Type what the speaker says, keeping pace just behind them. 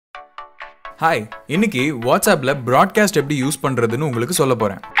Hi, இன்னைக்கு வாட்ஸ்அப்ல broadcast எப்படி யூஸ் பண்றதுன்னு உங்களுக்கு சொல்ல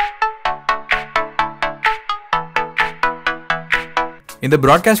போறேன். இந்த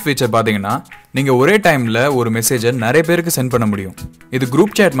ப்ராட்காஸ்ட் ஃபீச்சர் பாத்தீங்கன்னா நீங்க ஒரே டைம்ல ஒரு மெசேஜை நிறைய பேருக்கு சென்ட் பண்ண முடியும். இது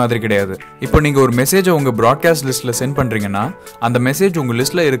குரூப் சேட் மாதிரி கிடையாது. இப்போ நீங்க ஒரு மெசேஜை உங்க ப்ராட்காஸ்ட் லிஸ்ட்ல சென்ட் பண்றீங்கன்னா அந்த மெசேஜ் உங்க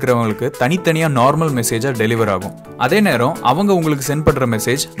லிஸ்ட்ல இருக்கிறவங்களுக்கு தனித்தனியா நார்மல் மெசேஜா டெலிவர் ஆகும். அதே நேரம் அவங்க உங்களுக்கு சென்ட் பண்ற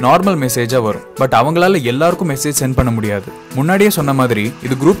மெசேஜ் நார்மல் மெசேஜா வரும். பட் அவங்களால எல்லாருக்கும் மெசேஜ் சென்ட் பண்ண முடியாது. முன்னாடியே சொன்ன மாதிரி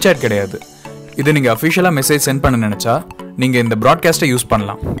இது குரூப் சேட் கிடையாது. இது நீங்க அஃபிஷியலா மெசேஜ் சென்ட் பண்ண நினைச்சா நீங்க இந்த ப்ராட்காஸ்ட்டை யூஸ்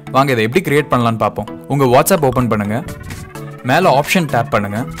பண்ணலாம். வாங்க இதை எப்படி கிரியேட் பண்ணலாம்னு பார்ப்போம். உங்க வாட்ஸ்அப் ஓபன் பண்ணுங்க, மேல ஆப்ஷன் டேப்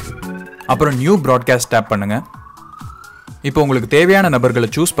பண்ணுங்க, அப்புறம் நியூ ப்ராட்காஸ்ட் டேப் பண்ணுங்க. இப்போ உங்களுக்கு தேவையான நபர்களை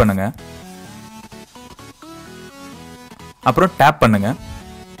சூஸ் பண்ணுங்க, அப்புறம் டேப் பண்ணுங்க.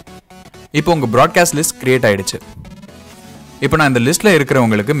 இப்போ உங்க ப்ராட்காஸ்ட் லிஸ்ட் கிரியேட் ஆயிடுச்சு. இப்போ நான் இந்த லிஸ்ட்ல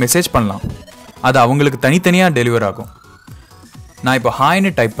இருக்கிறவங்களுக்கு மெசேஜ் பண்ணலாம். அது அவங்களுக்கு தனித்தனியா டெலிவர் ஆகும். நான் இப்போ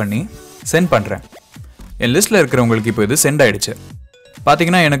ஹாய்னு டைப் பண்ணி சென்ட் பண்றேன். என் லிஸ்ட்ல இருக்கிறவங்களுக்கு இப்போ இது சென்ட் ஆயிடுச்சு.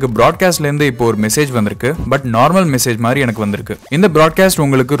 பாத்தீங்கன்னா எனக்கு ப்ராட்காஸ்ட்லேருந்து இப்போ ஒரு மெசேஜ் வந்திருக்கு. பட் நார்மல் மெசேஜ் மாதிரி எனக்கு வந்திருக்கு. இந்த ப்ராட்காஸ்ட்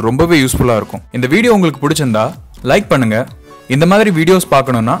உங்களுக்கு ரொம்பவே யூஸ்ஃபுல்லா இருக்கும். இந்த வீடியோ உங்களுக்கு பிடிச்சிருந்தா லைக் பண்ணுங்க. இந்த மாதிரி வீடியோஸ்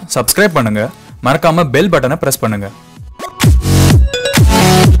பார்க்கணும்னா சப்ஸ்கிரைப் பண்ணுங்க. மறக்காம பெல் பட்டனை பிரஸ் பண்ணுங்க.